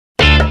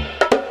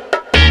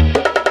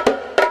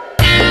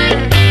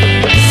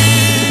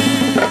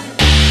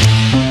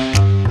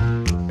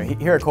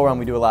here at Kolrom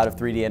we do a lot of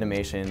 3D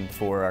animation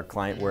for our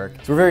client work.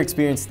 So we're very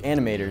experienced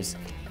animators,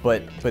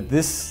 but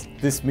this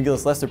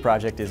Megillas Lester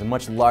project is a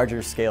much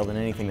larger scale than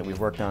anything that we've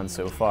worked on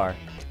so far.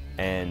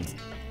 And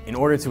in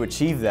order to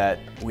achieve that,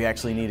 we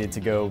actually needed to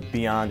go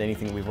beyond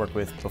anything that we've worked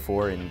with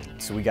before, and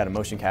so we got a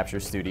motion capture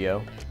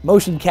studio.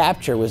 Motion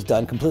capture was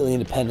done completely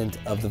independent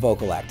of the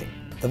vocal acting.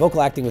 The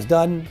vocal acting was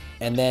done,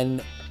 and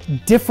then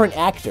different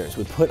actors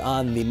would put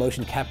on the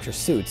motion capture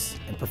suits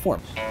and perform.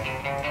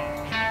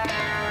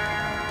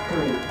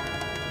 3,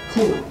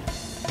 2,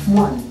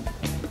 1,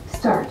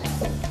 start.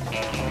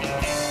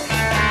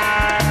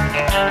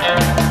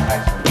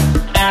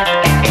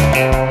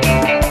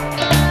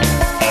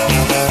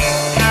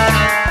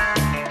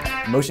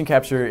 Motion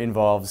capture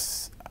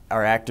involves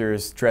our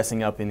actors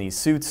dressing up in these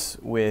suits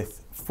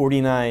with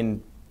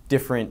 49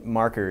 different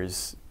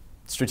markers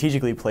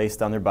strategically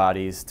placed on their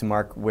bodies to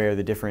mark where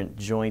the different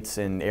joints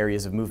and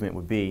areas of movement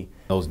would be.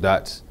 Those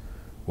dots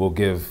will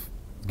give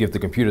the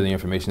computer the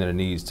information that it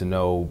needs to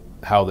know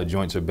how the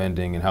joints are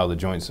bending and how the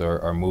joints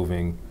are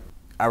moving.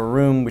 Our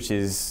room, which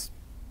has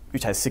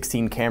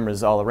 16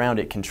 cameras all around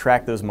it, can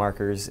track those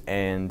markers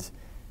and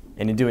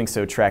in doing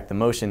so track the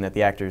motion that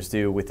the actors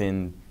do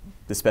within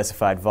the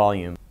specified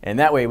volume. And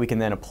that way we can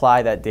then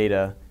apply that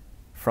data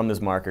from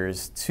those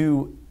markers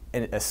to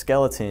a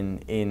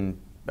skeleton in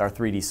our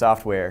 3D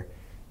software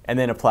and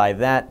then apply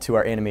that to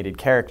our animated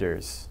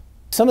characters.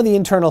 Some of the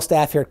internal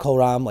staff here at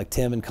Kolrom, like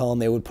Tim and Cullen,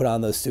 they would put on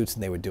those suits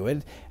and they would do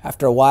it.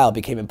 After a while it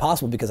became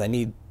impossible because I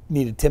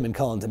needed Tim and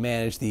Cullen to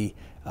manage the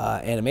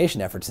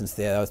animation effort, since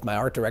that was my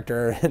art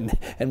director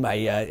and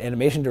my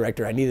animation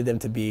director. I needed them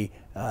to be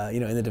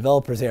in the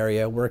developers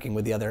area working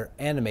with the other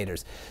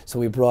animators. So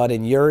we brought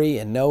in Yury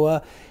and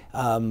Noah,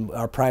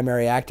 our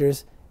primary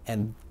actors,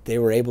 and they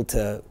were able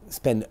to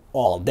spend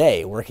all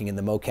day working in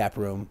the mocap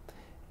room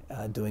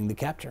doing the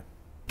capture.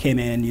 Came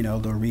in, they'll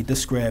read the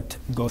script,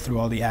 go through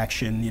all the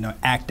action,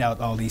 act out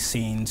all these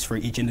scenes for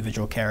each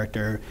individual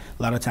character.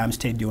 A lot of times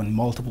doing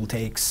multiple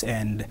takes,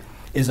 and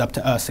is up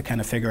to us to kind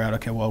of figure out,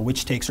 okay, well,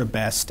 which takes are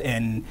best,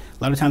 and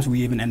a lot of times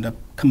we even end up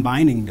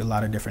combining a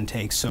lot of different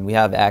takes. So we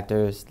have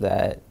actors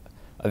that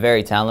are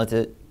very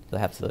talented. They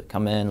have to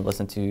come in,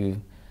 listen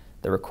to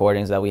the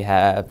recordings that we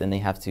have, then they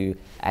have to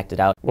act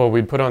it out. Well,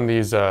 we'd put on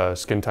these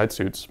skin-tight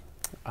suits,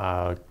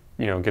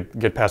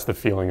 get past the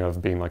feeling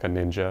of being like a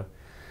ninja,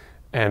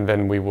 and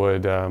then we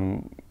would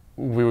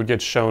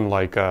get shown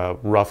like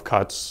rough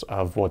cuts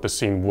of what the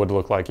scene would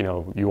look like.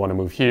 You want to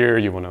move here,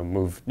 you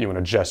want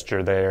to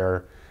gesture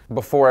there.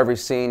 Before every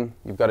scene,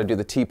 you've got to do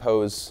the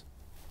T-pose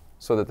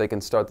so that they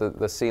can start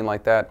the scene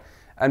like that.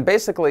 And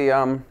basically,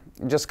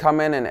 just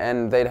come in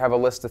and they'd have a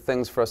list of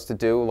things for us to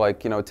do, like,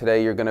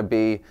 today you're going to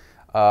be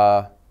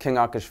King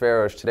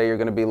Akashverosh, today you're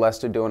going to be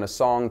Lester doing a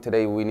song,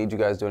 today we need you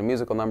guys doing a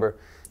musical number.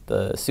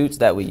 The suits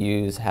that we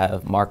use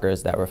have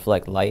markers that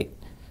reflect light,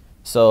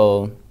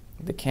 so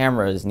the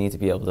cameras need to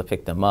be able to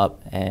pick them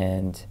up,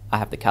 and I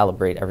have to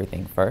calibrate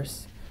everything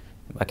first.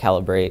 By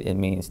calibrate, it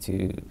means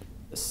to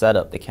set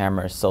up the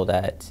cameras so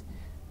that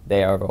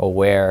they are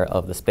aware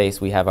of the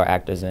space we have our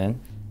actors in.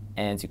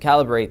 And to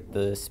calibrate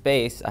the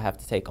space, I have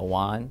to take a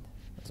wand,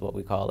 is what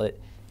we call it,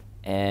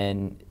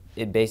 and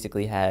it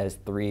basically has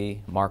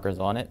 3 markers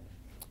on it,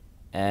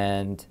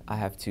 and I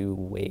have to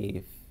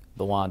wave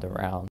the wand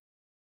around.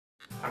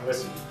 I'm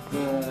listening.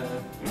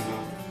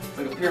 It's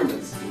like a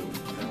pyramid scheme.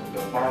 The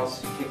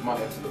boss, you kick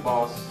money up to the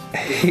boss.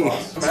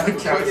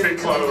 Counterfeit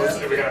clothes,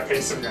 and we gotta pay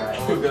some guy.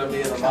 We're gonna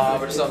be in a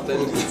mob or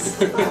something.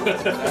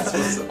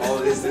 That's what all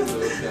these things are.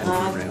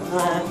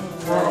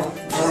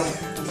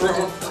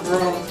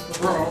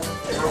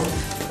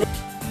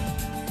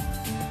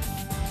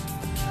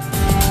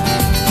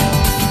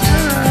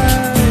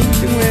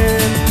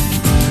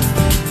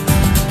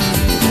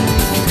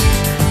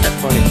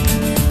 That's funny.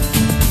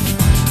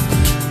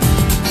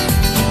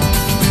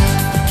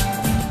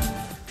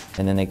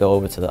 And then they go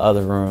over to the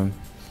other room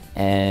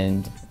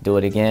and do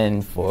it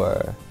again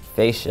for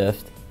phase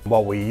shift.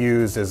 What we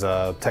used is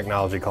a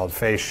technology called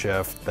phase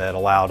shift that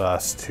allowed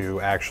us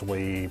to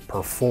actually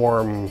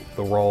perform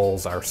the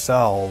roles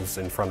ourselves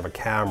in front of a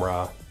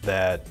camera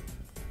that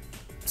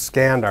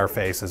scanned our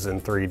faces in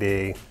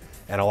 3D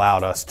and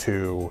allowed us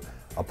to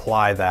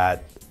apply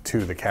that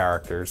to the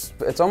characters.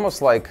 It's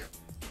almost like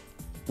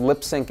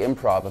lip sync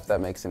improv, if that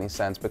makes any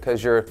sense,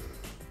 because you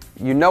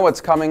know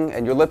what's coming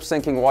and you're lip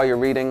syncing while you're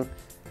reading,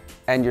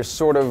 and you're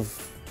sort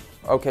of,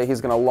 okay,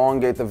 he's going to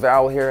elongate the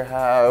vowel here,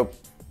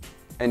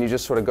 and you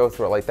just sort of go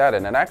through it like that,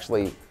 and it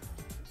actually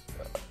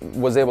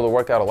was able to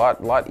work out a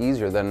lot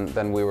easier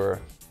than we were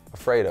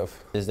afraid of.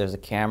 There's a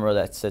camera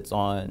that sits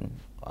on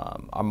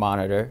our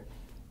monitor,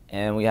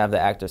 and we have the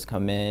actors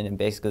come in, and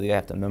basically they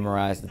have to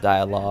memorize the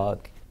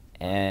dialogue,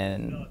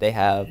 and they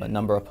have a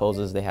number of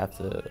poses they have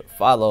to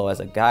follow as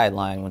a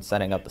guideline when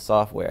setting up the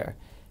software.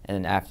 And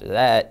then after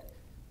that,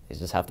 they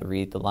just have to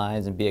read the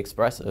lines and be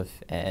expressive,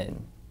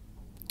 and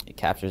it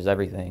captures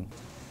everything.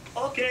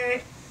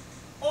 Okay.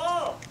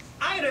 Oh,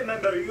 I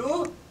remember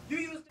you.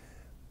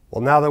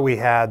 Well, now that we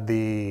had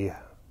the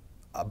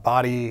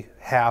body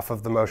half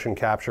of the motion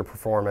capture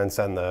performance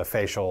and the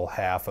facial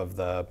half of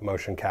the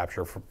motion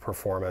capture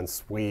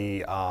performance.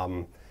 We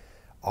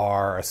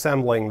are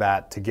assembling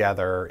that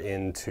together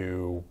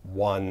into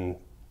one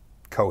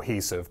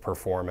cohesive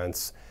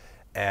performance,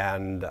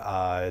 and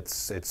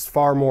it's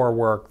far more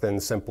work than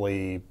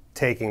simply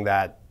taking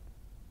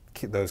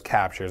those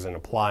captures and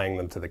applying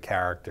them to the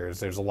characters.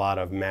 There's a lot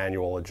of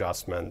manual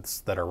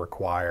adjustments that are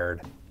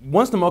required.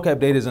 Once the mocap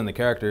data is in the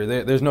character,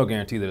 there's no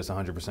guarantee that it's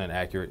 100%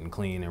 accurate and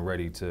clean and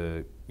ready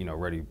to,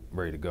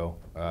 ready to go.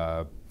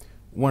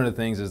 One of the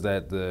things is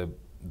that the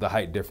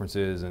height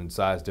differences and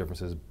size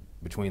differences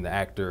between the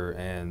actor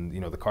and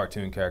the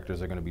cartoon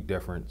characters are going to be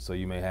different. So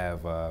you may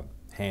have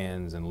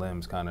hands and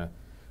limbs kind of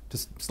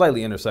just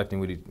slightly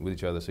intersecting with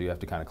each other, so you have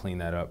to kind of clean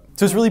that up.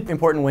 So it's really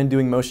important when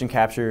doing motion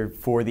capture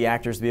for the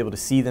actors to be able to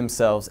see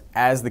themselves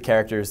as the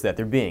characters that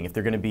they're being. If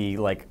they're going to be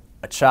like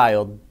a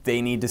child, they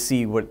need to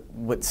see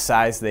what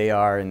size they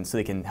are, and so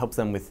they can help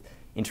them with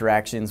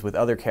interactions with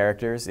other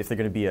characters. If they're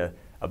going to be a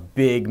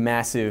big,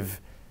 massive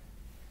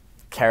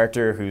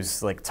character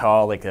who's like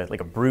tall, like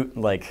a brute,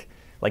 like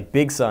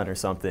Big Son or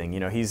something,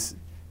 you're going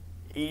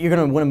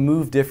to want to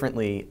move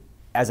differently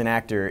as an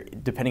actor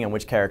depending on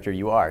which character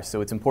you are.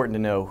 So it's important to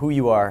know who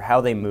you are,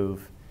 how they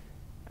move,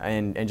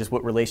 and just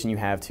what relation you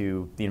have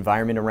to the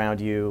environment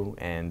around you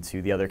and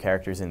to the other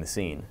characters in the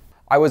scene.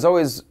 I was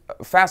always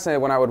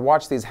fascinated when I would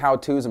watch these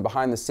how-tos and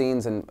behind the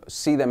scenes and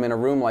see them in a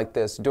room like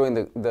this doing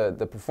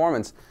the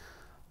performance.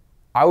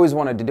 I always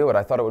wanted to do it.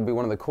 I thought it would be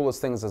one of the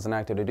coolest things as an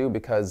actor to do,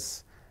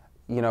 because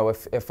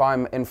if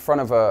I'm in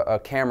front of a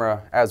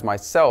camera as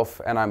myself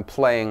and I'm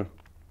playing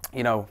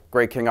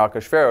Great King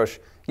Ahasuerus,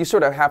 you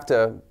sort of have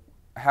to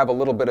have a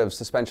little bit of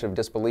suspension of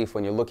disbelief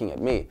when you're looking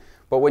at me.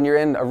 But when you're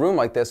in a room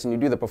like this and you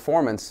do the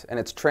performance and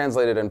it's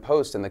translated in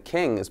post and the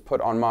king is put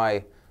on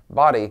my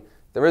body,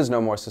 there is no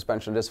more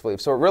suspension of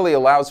disbelief. So it really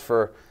allows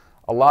for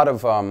a lot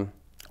of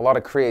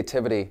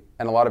creativity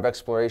and a lot of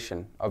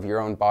exploration of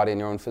your own body and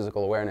your own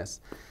physical awareness.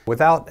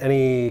 Without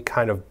any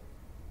kind of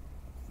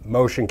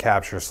motion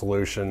capture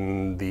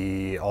solution,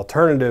 the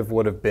alternative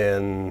would have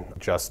been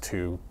just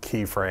to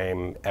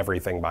keyframe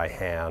everything by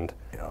hand.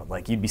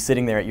 Like you'd be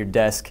sitting there at your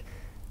desk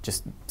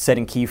just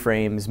setting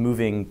keyframes,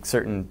 moving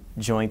certain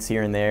joints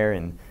here and there,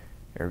 and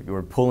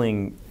or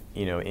pulling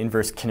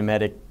inverse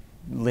kinematic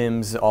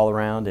limbs all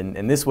around,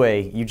 and this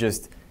way you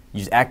just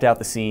act out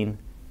the scene,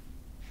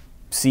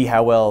 see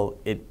how well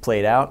it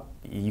played out.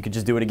 You could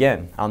just do it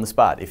again on the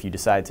spot if you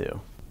decide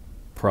to.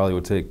 Probably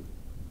would take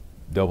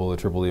double or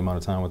triple the amount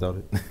of time without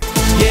it.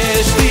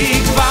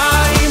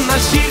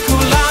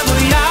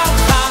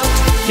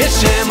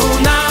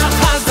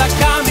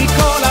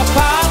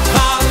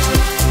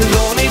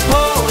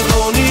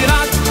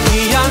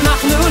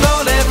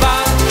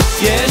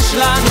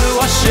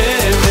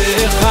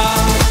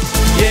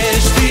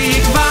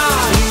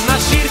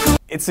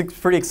 It's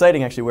pretty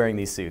exciting actually wearing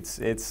these suits.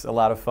 It's a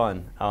lot of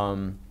fun.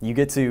 You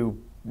get to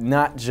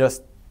not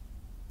just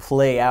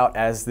play out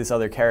as this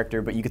other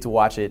character, but you get to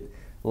watch it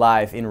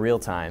live in real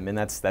time, and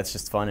that's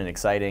just fun and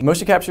exciting.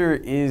 Motion capture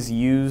is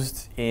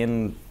used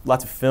in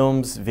lots of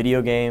films,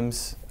 video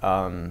games.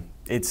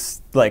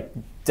 It's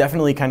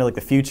definitely kind of like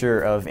the future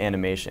of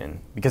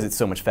animation because it's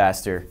so much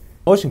faster.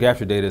 Motion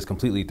capture data is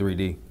completely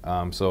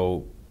 3D.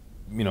 So,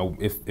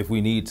 if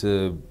we need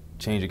to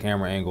change a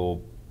camera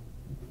angle,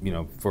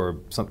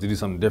 to do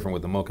something different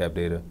with the mocap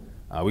data,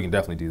 we can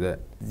definitely do that.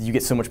 You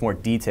get so much more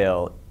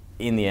detail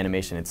in the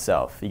animation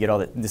itself. You get all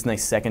this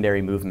nice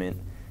secondary movement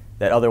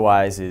that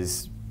otherwise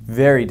is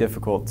very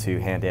difficult to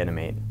hand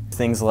animate.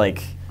 Things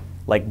like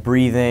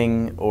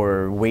breathing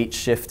or weight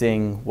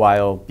shifting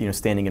while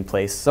standing in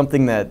place.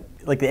 Something that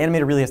the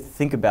animator really has to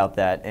think about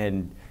that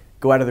and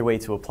go out of their way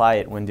to apply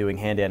it when doing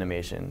hand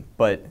animation.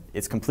 But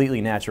it's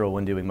completely natural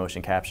when doing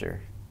motion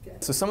capture.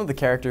 So some of the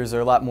characters are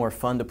a lot more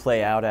fun to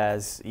play out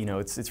as.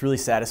 It's really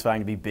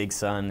satisfying to be Big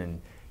Son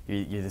and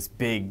you're this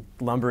big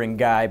lumbering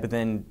guy. But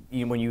then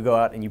when you go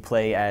out and you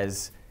play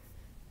as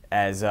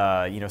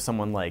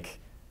someone like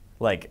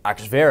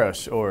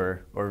Ahasuerus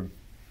or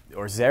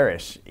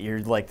Zeresh, you're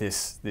like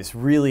this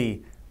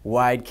really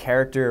wide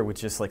character with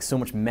just so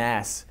much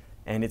mass,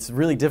 and it's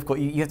really difficult.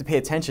 You have to pay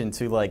attention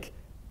to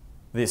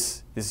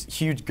this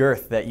huge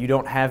girth that you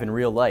don't have in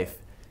real life,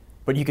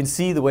 but you can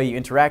see the way you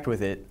interact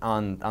with it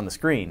on the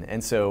screen,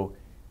 and so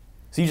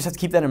you just have to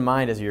keep that in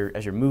mind as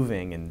you're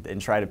moving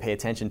and try to pay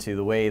attention to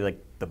the way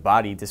the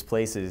body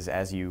displaces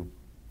as you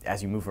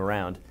move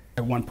around.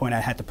 At one point I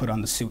had to put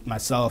on the suit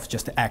myself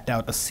just to act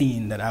out a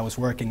scene that I was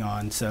working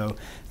on, so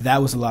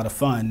that was a lot of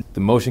fun. The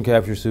motion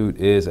capture suit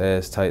is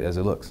as tight as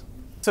it looks.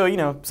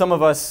 So some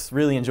of us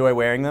really enjoy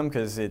wearing them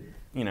because it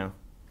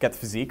got the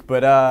physique,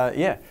 but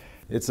yeah.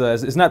 It's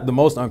not the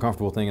most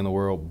uncomfortable thing in the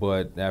world,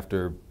 but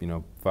after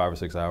 5 or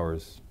 6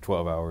 hours,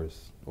 12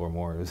 hours or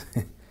more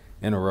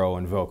in a row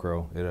in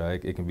Velcro,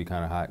 it can be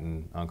kind of hot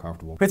and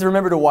uncomfortable. We have to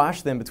remember to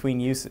wash them between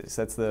uses.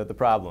 That's the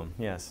problem.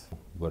 Yes.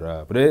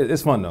 But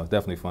it's fun though.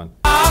 Definitely fun.